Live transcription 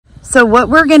So what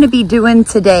we're going to be doing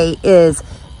today is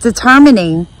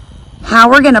determining how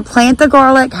we're going to plant the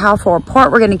garlic, how far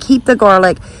apart we're going to keep the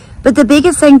garlic. But the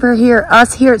biggest thing for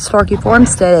us here at Starkey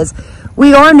Farmstead is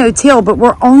we are no-till, but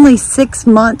we're only 6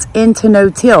 months into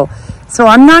no-till. So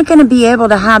I'm not going to be able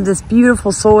to have this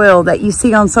beautiful soil that you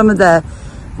see on some of the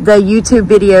YouTube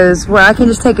videos where I can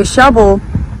just take a shovel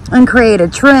and create a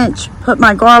trench, put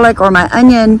my garlic or my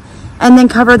onion, and then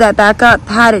cover that back up,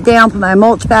 pat it down, put my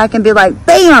mulch back, and be like,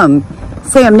 bam,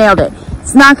 Sam nailed it.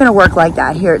 It's not going to work like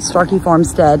that here at Starkey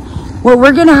Farmstead. What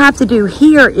we're going to have to do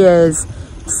here is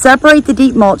separate the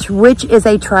deep mulch, which is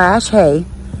a trash hay,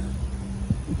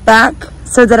 back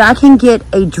so that I can get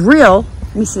a drill.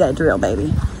 Let me see that drill,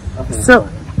 baby. Okay. So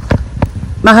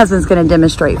my husband's going to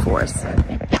demonstrate for us.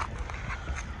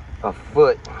 A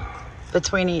foot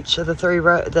between each of the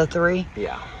three?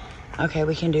 Yeah. Okay,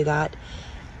 we can do that.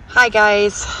 Hi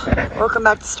guys, welcome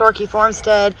back to Starkey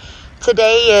Farmstead.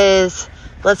 Today is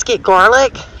let's get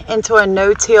garlic into a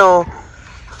no-till,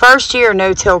 first year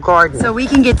no-till garden. So we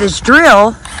can get this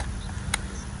drill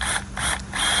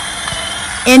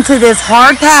into this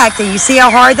hard pack. Do you see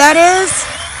how hard that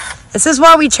is? This is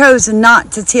why we chose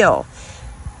not to till.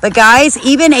 But guys,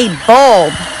 even a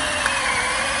bulb,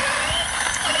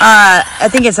 I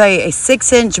think it's a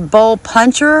 6-inch bulb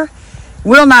puncher,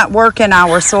 will not work in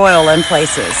our soil in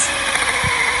places.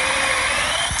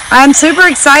 I'm super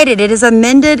excited. It has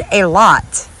amended a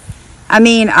lot. I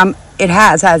mean, it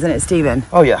has, hasn't it, Stephen?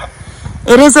 Oh, yeah.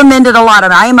 It has amended a lot.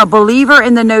 And I am a believer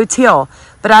in the no-till.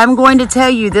 But I'm going to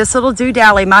tell you, this little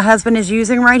doodally my husband is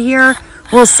using right here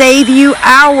will save you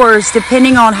hours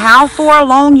depending on how far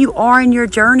along you are in your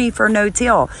journey for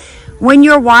no-till. When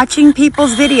you're watching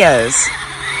people's videos,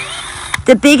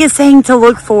 the biggest thing to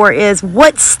look for is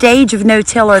what stage of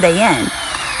no-till are they in.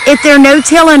 If they're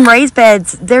no-till in raised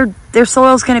beds, their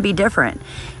soil is going to be different.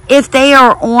 If they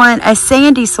are on a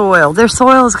sandy soil, their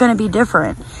soil is going to be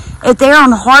different. If they're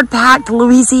on hard-packed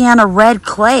Louisiana red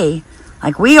clay,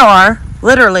 like we are,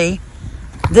 literally,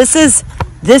 this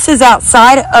is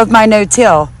outside of my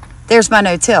no-till. There's my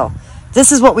no-till.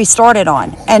 This is what we started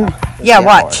on. And yeah,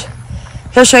 watch.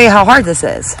 He'll show you how hard this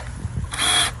is.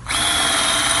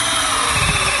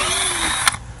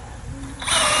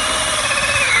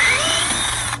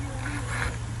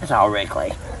 It's all red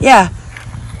clay. Yeah,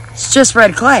 it's just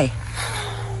red clay.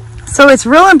 So it's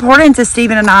real important to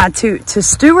Stephen and I to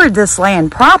steward this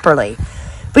land properly.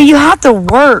 But you have to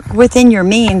work within your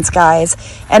means, guys.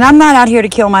 And I'm not out here to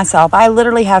kill myself. I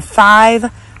literally have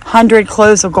 500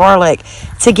 cloves of garlic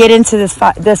to get into this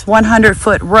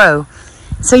 100-foot row.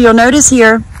 So you'll notice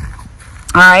here,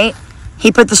 all right,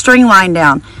 he put the string line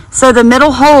down. So the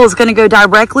middle hole is going to go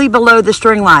directly below the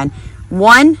string line.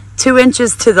 1, 2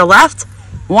 inches to the left,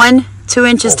 1, 2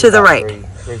 inches to the right.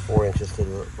 3, 4 inches to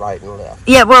the right and left.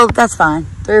 Yeah, well, that's fine.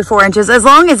 3 or 4 inches, as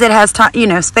long as it has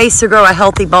space to grow a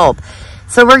healthy bulb.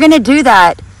 So we're going to do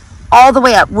that all the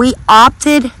way up. We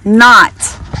opted not,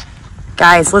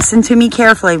 guys, listen to me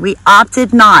carefully. We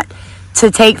opted not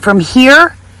to take from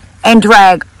here and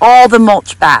drag all the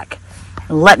mulch back.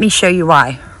 Let me show you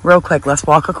why. Real quick, let's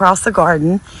walk across the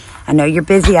garden. I know you're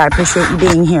busy. I appreciate you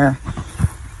being here.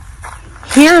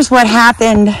 Here's what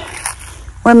happened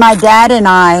when my dad and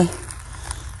I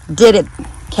did it.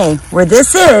 Okay, where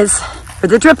this is, where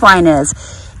the drip line is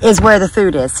where the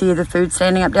food is. See the food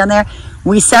standing up down there?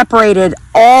 We separated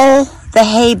all the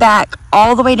hay back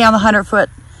all the way down the 100-foot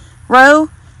row,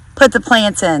 put the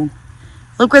plants in.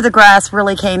 Look where the grass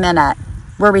really came in at,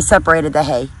 where we separated the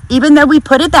hay. Even though we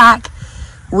put it back,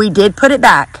 we did put it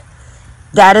back.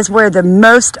 That is where the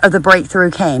most of the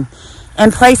breakthrough came.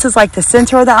 In places like the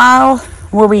center of the aisle,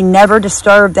 where we never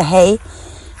disturbed the hay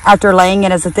after laying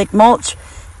it as a thick mulch,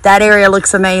 that area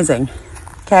looks amazing,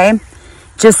 okay?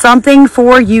 Just something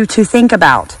for you to think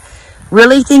about.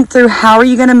 Really think through, how are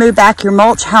you going to move back your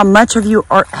mulch? How much of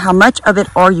it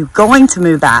are you going to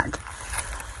move back?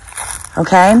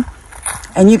 Okay?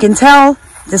 And you can tell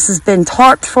this has been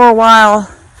tarped for a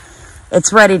while.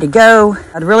 It's ready to go.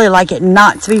 I'd really like it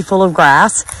not to be full of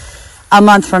grass a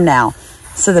month from now.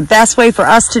 So the best way for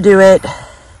us to do it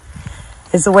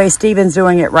is the way Stephen's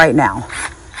doing it right now.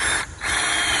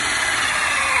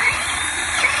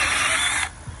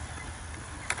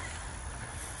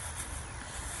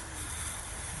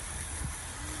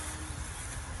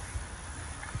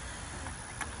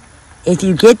 If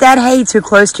you get that hay too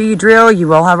close to your drill, you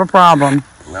will have a problem.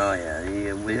 Oh, yeah.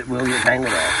 It will get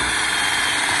tangled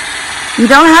up. You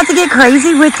don't have to get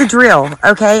crazy with the drill,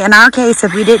 okay? In our case,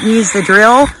 if we didn't use the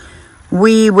drill,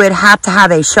 we would have to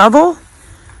have a shovel.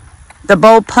 The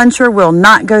bulb puncher will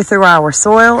not go through our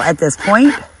soil at this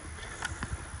point.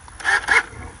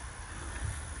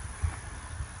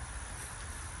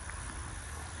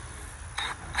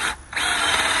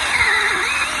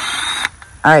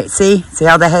 All right, see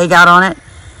how the hay got on it?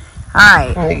 All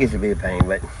right. I think it's a bit of pain,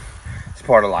 but it's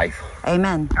part of life.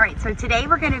 Amen. All right, so today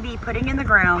we're going to be putting in the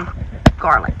ground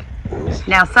garlic.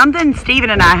 Now, something Stephen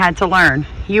and I had to learn.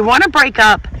 You want to break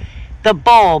up the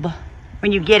bulb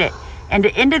when you get it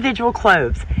into individual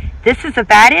cloves. This is the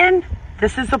fat end.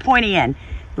 This is the pointy end.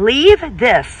 Leave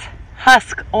this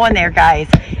husk on there, guys.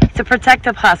 It's a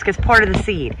protective husk. It's part of the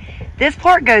seed. This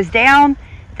part goes down.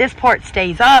 This part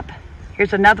stays up.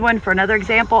 Here's another one for another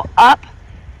example. Up,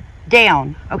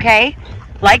 down, okay?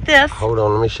 Like this. Hold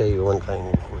on, let me show you one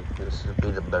thing. This would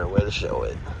be the better way to show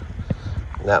it.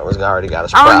 That one's already got a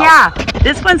sprout. Oh, yeah.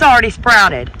 This one's already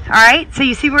sprouted. All right? So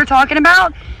you see what we're talking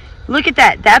about? Look at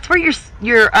that. That's where your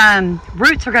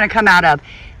roots are going to come out of.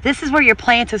 This is where your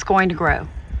plant is going to grow.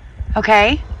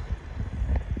 Okay?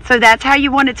 So that's how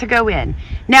you want it to go in.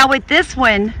 Now with this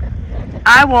one,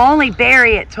 I will only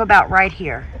bury it to about right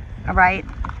here. All right?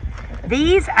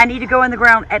 These I need to go in the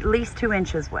ground at least 2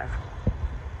 inches with.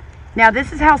 Now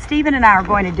this is how Stephen and I are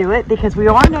going to do it because we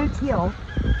are no-till.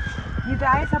 You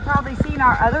guys have probably seen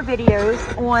our other videos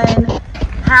on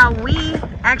how we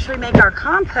actually make our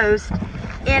compost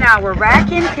in our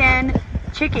rack and pen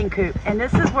chicken coop. And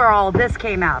this is where all this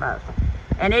came out of.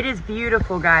 And it is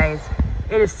beautiful, guys.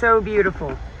 It is so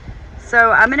beautiful.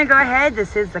 So I'm going to go ahead.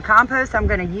 This is the compost I'm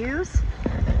going to use.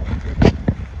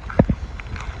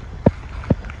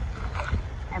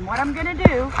 And what I'm going to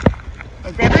do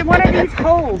is every one of these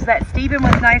holes that Stephen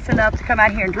was nice enough to come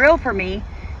out here and drill for me,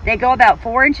 they go about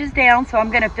 4 inches down, so I'm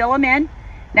going to fill them in.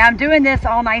 Now I'm doing this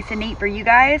all nice and neat for you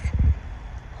guys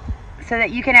so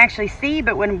that you can actually see,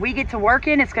 but when we get to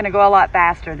working, it's going to go a lot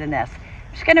faster than this.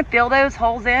 I'm just going to fill those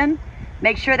holes in,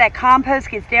 make sure that compost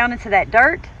gets down into that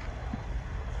dirt.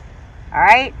 All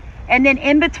right, and then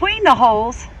in between the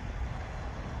holes,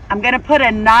 I'm going to put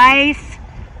a nice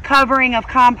covering of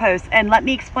compost, and let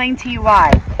me explain to you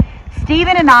why.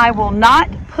 Stephen and I will not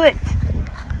put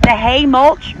the hay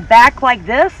mulch back like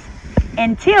this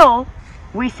until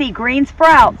we see green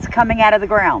sprouts coming out of the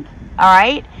ground. All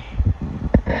right,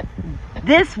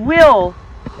 this will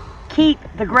keep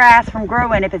the grass from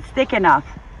growing if it's thick enough.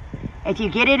 If you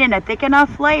get it in a thick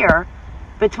enough layer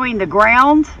between the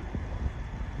ground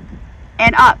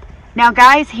and up. Now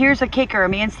guys, here's a kicker.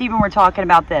 Me and Stephen were talking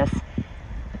about this.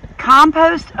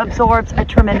 Compost absorbs a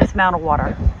tremendous amount of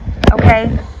water.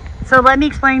 Okay, so let me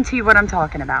explain to you what I'm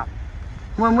talking about.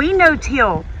 When we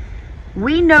no-till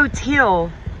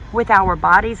with our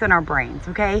bodies and our brains,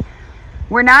 okay?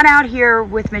 We're not out here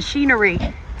with machinery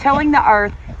tilling the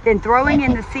earth, then throwing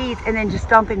in the seeds, and then just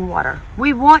dumping water.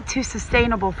 We want to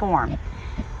sustainable form.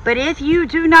 But if you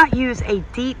do not use a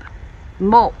deep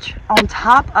mulch on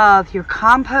top of your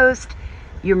compost,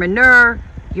 your manure,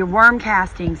 your worm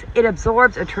castings, it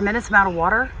absorbs a tremendous amount of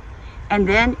water, and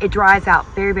then it dries out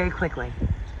very, very quickly,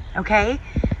 okay?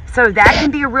 So that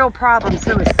can be a real problem.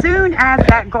 So as soon as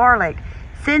that garlic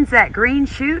sends that green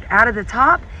shoot out of the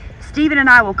top, Stephen and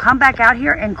I will come back out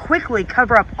here and quickly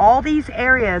cover up all these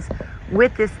areas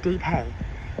with this deep hay.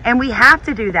 And we have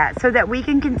to do that so that we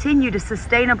can continue to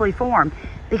sustainably form,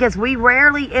 because we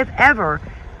rarely, if ever,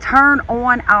 turn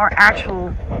on our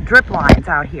actual drip lines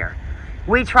out here.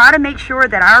 We try to make sure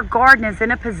that our garden is in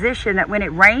a position that when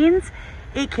it rains,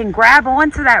 it can grab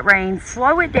onto that rain,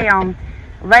 slow it down,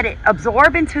 let it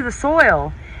absorb into the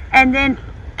soil, and then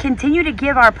continue to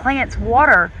give our plants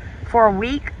water for a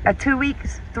week, 2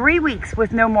 weeks, 3 weeks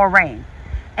with no more rain.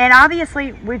 And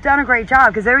obviously we've done a great job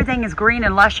because everything is green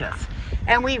and luscious,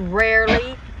 and we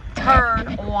rarely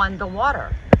turn on the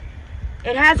water.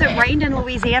 It hasn't rained in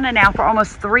Louisiana now for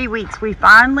almost 3 weeks. We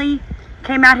finally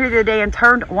came out here the other day and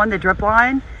turned on the drip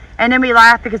line, and then we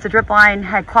laughed because the drip line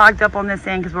had clogged up on this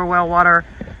end because we're well water.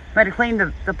 We had to clean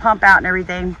the pump out and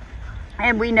everything.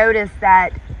 And we noticed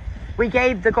that we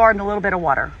gave the garden a little bit of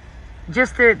water,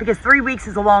 because 3 weeks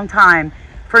is a long time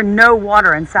for no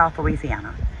water in South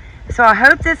Louisiana. So I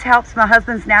hope this helps. My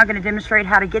husband's now going to demonstrate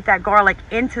how to get that garlic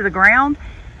into the ground,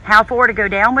 how far to go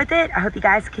down with it. I hope you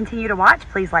guys continue to watch.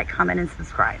 Please like, comment, and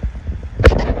subscribe.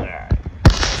 All right.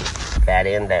 Fat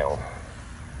end down.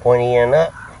 Pointy end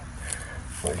up.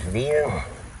 There's the end.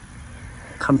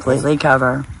 Completely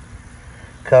cover.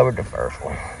 Covered the first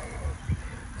one.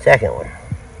 Second one.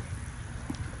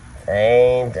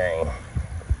 Same thing.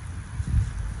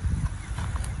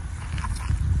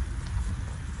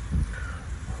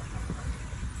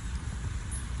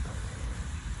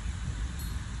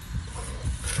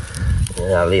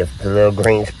 And I lift the little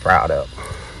green sprout up.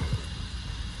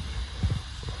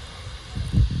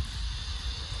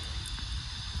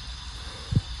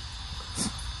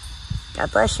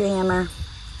 God bless you, Hammer.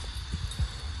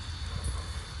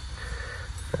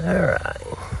 All right.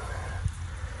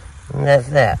 And that's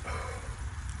that.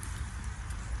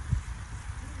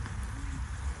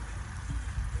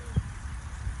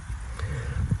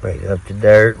 Break up the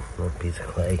dirt, one piece of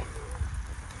clay.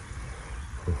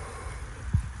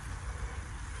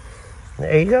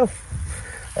 There you go.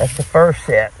 That's the first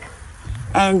set.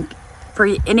 And for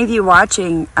any of you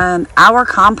watching, our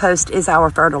compost is our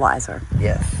fertilizer.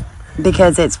 Yes.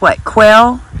 Because it's what?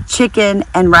 Quail, chicken,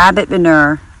 and rabbit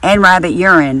manure, and rabbit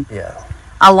urine. Yeah.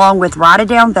 Along with rotted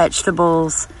down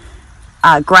vegetables,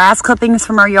 grass clippings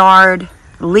from our yard,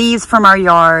 leaves from our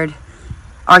yard,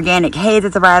 organic hay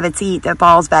that the rabbits eat that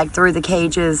falls back through the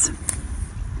cages.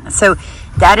 So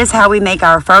that is how we make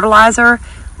our fertilizer.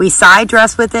 We side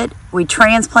dress with it, we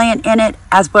transplant in it,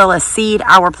 as well as seed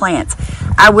our plants.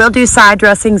 I will do side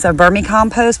dressings of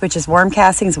vermicompost, which is worm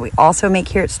castings that we also make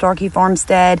here at Starkey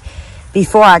Farmstead,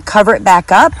 before I cover it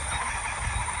back up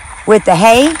with the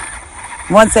hay.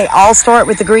 Once they all start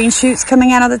with the green shoots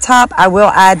coming out of the top, I will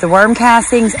add the worm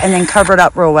castings and then cover it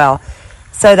up real well,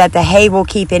 so that the hay will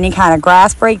keep any kind of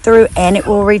grass breakthrough and it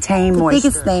will retain moisture. The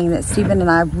biggest thing that Stephen and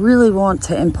I really want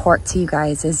to impart to you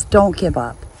guys is don't give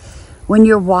up. When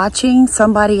you're watching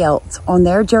somebody else on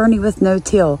their journey with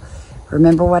no-till,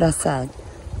 remember what I said.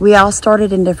 We all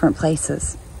started in different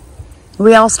places.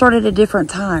 We all started at different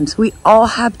times. We all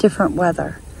have different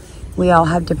weather. We all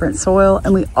have different soil,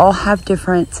 and we all have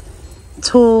different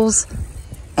tools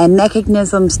and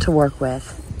mechanisms to work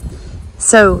with.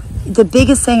 So the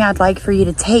biggest thing I'd like for you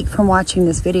to take from watching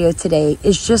this video today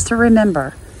is just to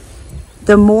remember,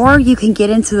 the more you can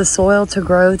get into the soil to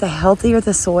grow, the healthier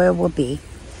the soil will be.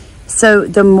 So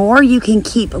the more you can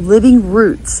keep living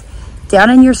roots down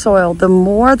in your soil, the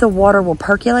more the water will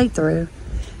percolate through,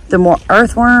 the more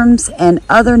earthworms and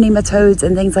other nematodes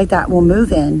and things like that will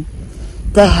move in,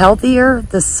 the healthier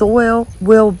the soil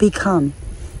will become.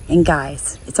 And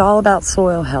guys, it's all about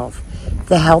soil health.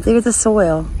 The healthier the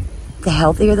soil, the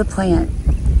healthier the plant,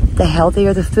 the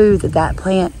healthier the food that that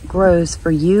plant grows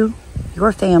for you,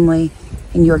 your family,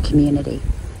 and your community.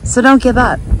 So don't give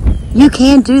up. You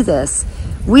can do this.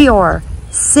 We are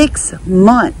 6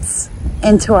 months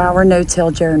into our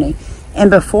no-till journey. And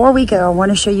before we go, I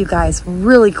want to show you guys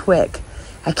really quick.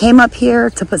 I came up here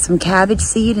to put some cabbage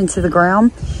seed into the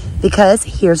ground because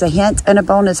here's a hint and a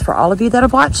bonus for all of you that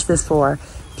have watched this for.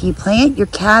 If you plant your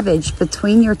cabbage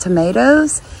between your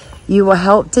tomatoes, you will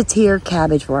help deter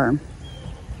cabbage worm.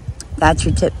 That's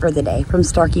your tip for the day from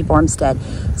Starkey Farmstead.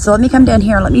 So let me come down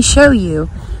here and let me show you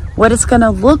what it's going to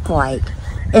look like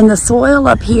in the soil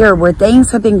up here where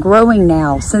things have been growing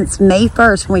now since May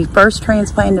 1st when we first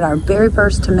transplanted our very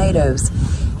first tomatoes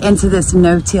into this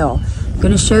no-till. I'm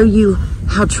going to show you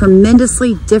how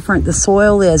tremendously different the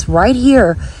soil is right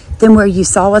here than where you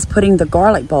saw us putting the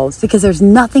garlic bulbs, because there's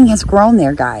nothing has grown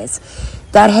there, guys.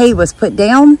 That hay was put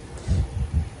down.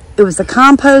 It was the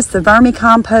compost, the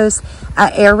vermicompost.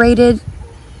 I aerated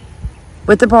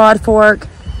with the broad fork.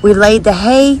 We laid the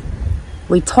hay,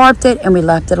 we tarped it, and we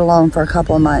left it alone for a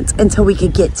couple of months until we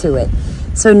could get to it.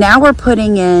 So now we're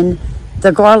putting in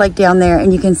the garlic down there,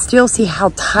 and you can still see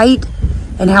how tight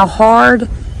and how hard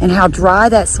and how dry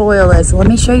that soil is. Let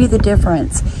me show you the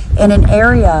difference in an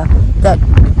area that,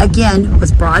 again,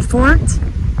 was broad forked,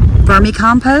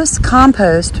 vermicompost,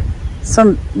 compost,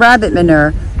 some rabbit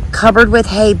manure, covered with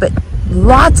hay, but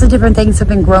lots of different things have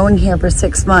been growing here for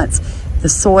 6 months. The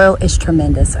soil is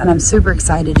tremendous, and I'm super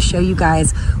excited to show you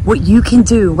guys what you can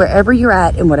do wherever you're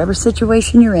at, in whatever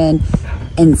situation you're in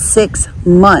 6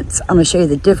 months. I'm going to show you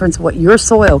the difference of what your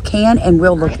soil can and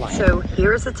will look like. So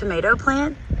here's a tomato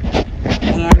plant,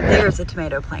 and there's a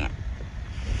tomato plant.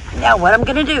 Now what I'm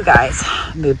going to do, guys,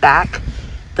 move back.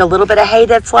 The little bit of hay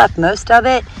that's left, most of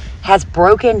it has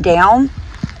broken down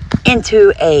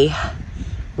into a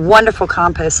wonderful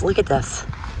compost. Look at this.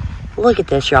 Look at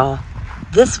this, y'all.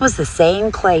 This was the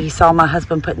same clay you saw my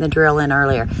husband putting the drill in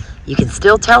earlier. You can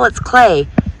still tell it's clay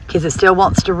because it still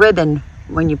wants to ribbon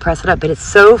when you press it up, but it's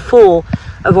so full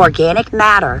of organic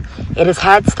matter. It has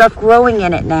had stuff growing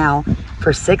in it now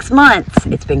for 6 months.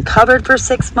 It's been covered for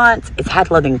 6 months. It's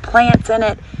had living plants in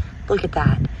it. Look at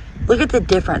that. Look at the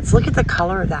difference. Look at the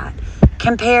color of that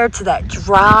compared to that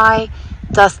dry,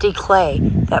 dusty clay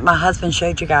that my husband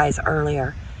showed you guys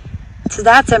earlier. So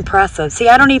that's impressive. See,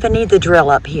 I don't even need the drill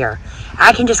up here.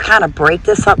 I can just kind of break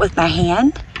this up with my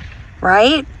hand,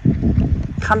 right?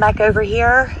 Come back over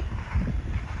here.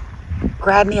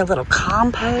 Grab me a little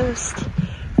compost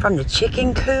from the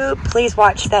chicken coop. Please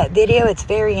watch that video. It's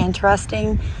very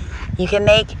interesting. You can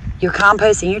make your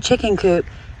compost in your chicken coop.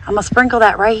 I'm going to sprinkle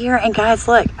that right here. And guys,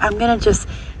 look, I'm going to just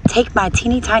take my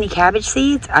teeny tiny cabbage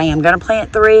seeds. I am going to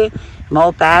plant 3. I'm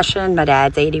old fashioned. My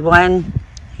dad's 81.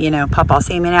 You know, Papa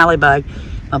see me an alley bug.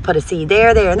 I'll put a seed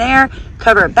there, there, and there.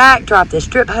 Cover it back. Drop this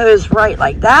drip hose right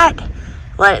like that.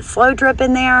 Let it slow drip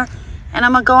in there. And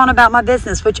I'm going to go on about my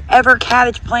business. Whichever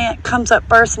cabbage plant comes up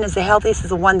first and is the healthiest is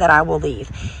the one that I will leave.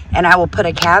 And I will put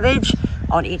a cabbage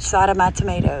on each side of my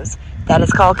tomatoes. That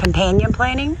is called companion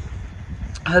planting.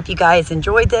 I hope you guys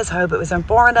enjoyed this. I hope it was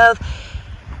informative.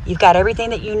 You've got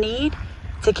everything that you need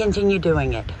to continue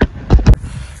doing it.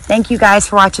 Thank you guys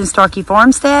for watching Starkey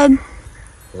Farmstead.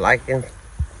 Like and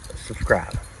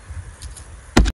subscribe.